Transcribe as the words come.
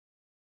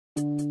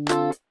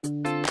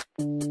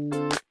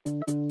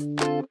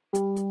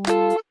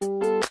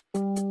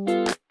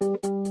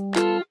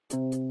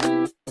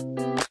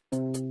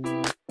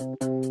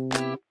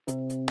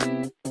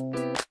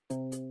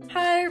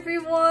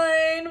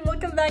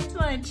Back to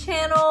my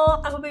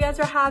channel. I hope you guys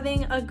are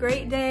having a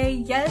great day.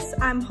 Yes,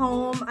 I'm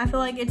home. I feel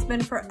like it's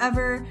been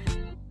forever.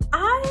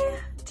 I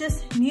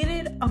just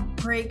needed a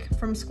break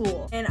from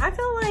school, and I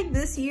feel like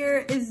this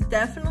year is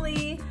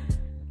definitely,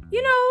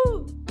 you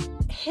know,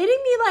 hitting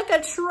me like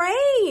a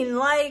train.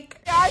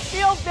 Like, I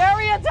feel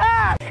very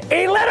attacked.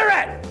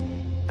 Illiterate.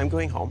 I'm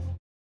going home.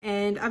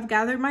 And I've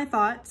gathered my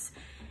thoughts,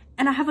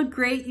 and I have a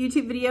great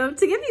YouTube video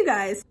to give you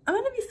guys. I'm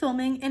gonna be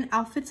filming an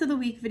outfits of the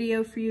week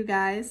video for you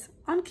guys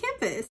on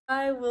campus.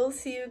 I will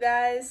see you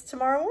guys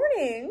tomorrow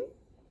morning.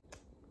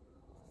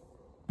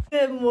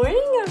 Good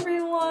morning,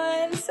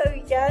 everyone. So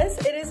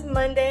yes, it is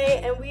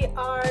Monday and we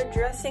are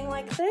dressing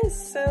like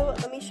this. So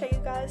let me show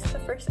you guys the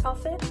first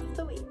outfit of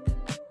the week.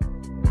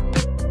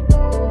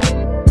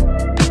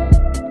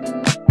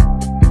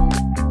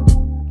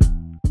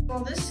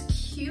 Well, this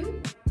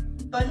cute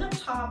button-up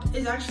top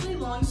is actually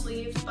long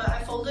sleeve, but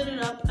I folded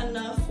it up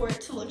enough for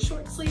it to look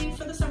short sleeve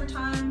for the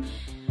summertime.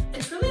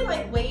 It's really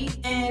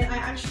lightweight, and I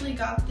actually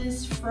got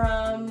this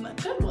from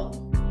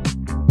Goodwill.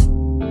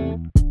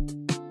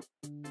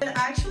 I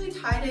actually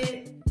tied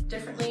it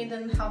differently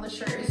than how the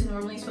shirt is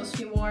normally supposed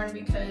to be worn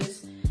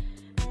because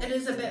it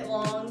is a bit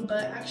long,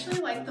 but I actually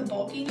like the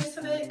bulkiness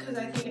of it because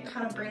I think it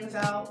kind of brings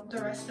out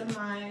the rest of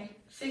my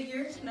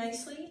figure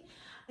nicely.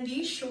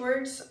 These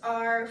shorts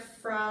are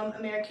from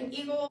American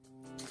Eagle.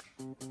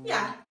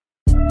 Yeah.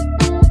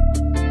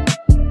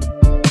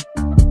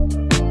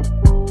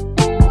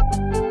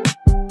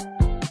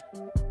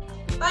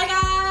 Bye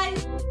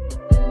guys!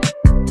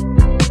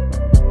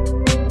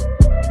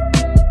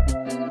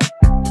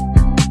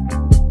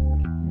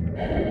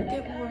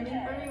 Good morning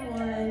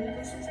everyone.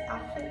 This is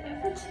outfit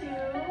number 2.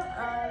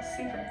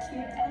 Super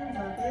cute. I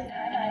love it.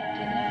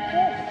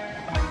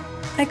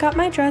 I got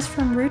my dress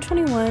from Rue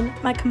 21.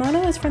 My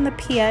kimono is from the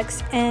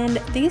PX, and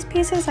these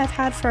pieces I've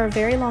had for a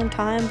very long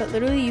time, but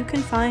literally you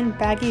can find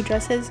baggy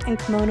dresses and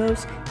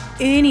kimonos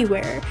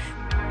anywhere.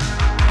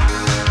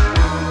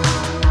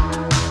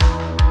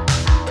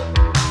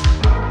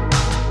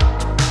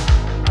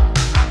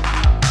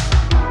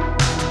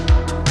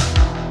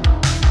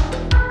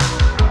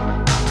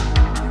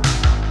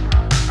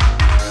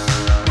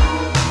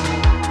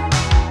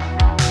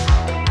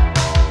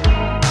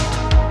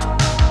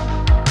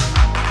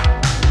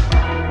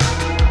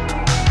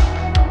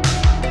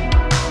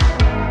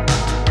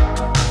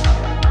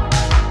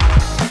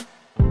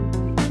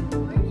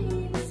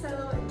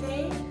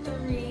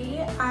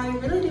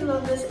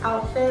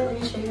 Outfit. Let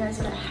me show you guys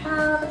what I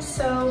have.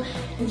 So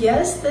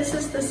yes, this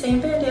is the same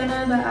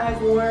bandana that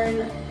I've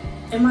worn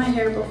in my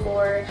hair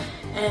before,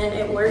 and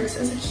it works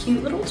as a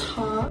cute little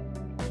top.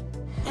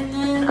 And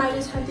then I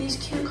just have these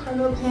cute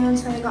cargo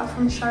pants that I got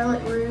from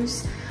Charlotte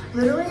Russe.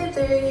 Literally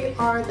they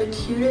are the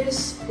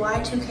cutest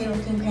Y2K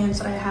looking pants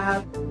that I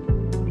have.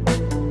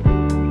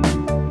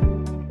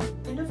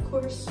 And of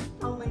course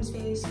on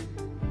Wednesdays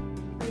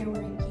we are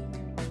wearing pink.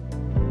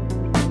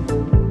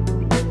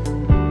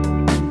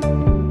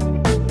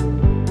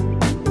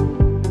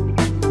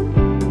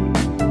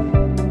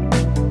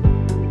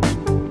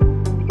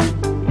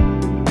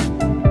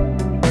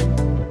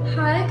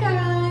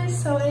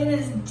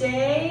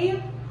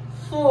 Day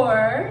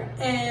 4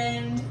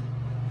 and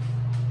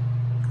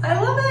I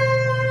love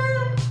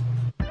it!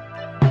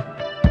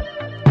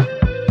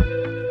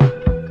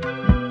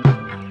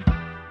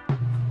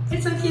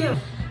 It's so cute.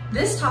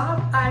 This top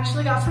I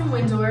actually got from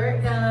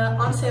Windsor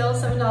on sale,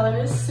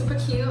 $7. Super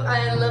cute.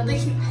 I love the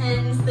cute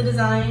pins, the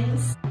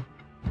designs.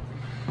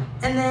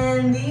 And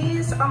then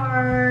these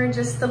are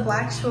just the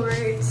black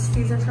shorts.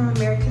 These are from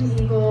American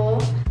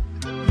Eagle.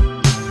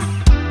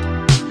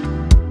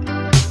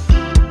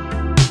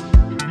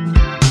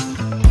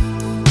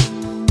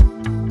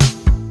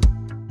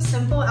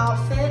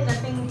 Outfit,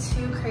 nothing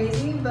too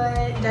crazy,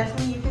 but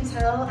definitely you can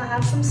tell I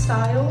have some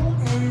style,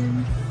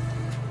 and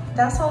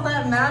that's all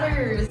that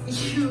matters.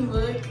 You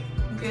look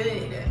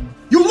good.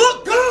 You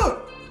look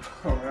good!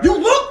 Right. You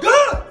look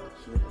good!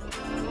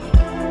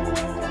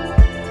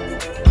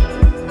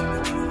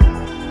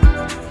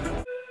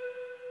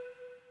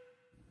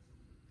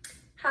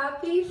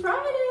 Happy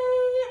Friday!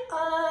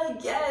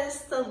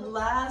 Yes, the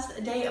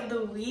last day of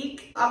the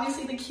week.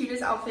 Obviously the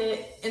cutest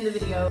outfit in the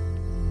video.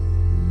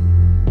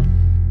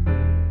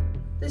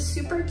 This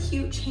super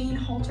cute chain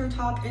halter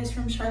top is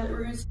from Charlotte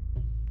Russe.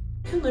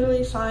 You can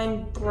literally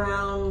find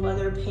brown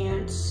leather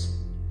pants,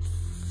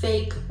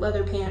 fake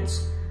leather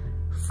pants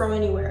from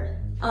anywhere.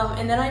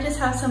 And then I just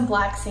have some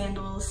black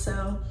sandals,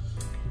 so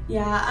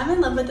yeah, I'm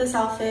in love with this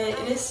outfit.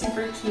 It is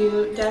super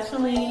cute.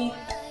 Definitely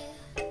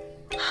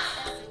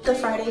the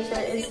Friday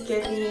fit is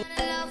giving.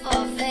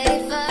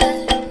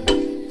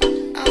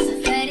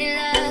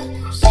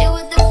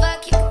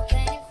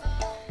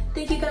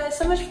 Thank you guys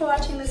so much for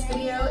watching this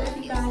video. If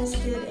you guys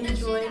did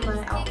enjoy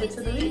my outfit, outfits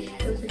of the week.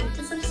 Don't forget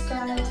to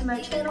subscribe to my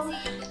channel.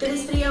 Give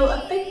this video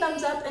a big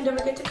thumbs up and don't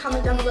forget to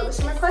comment down below with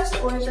some requests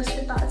or just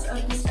your thoughts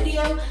of this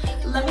video.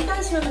 Let me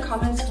guys know in the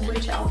comments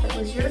which outfit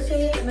was your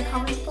fave in the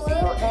comments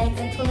below, and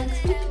until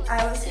next week,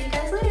 I will see you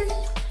guys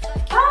later.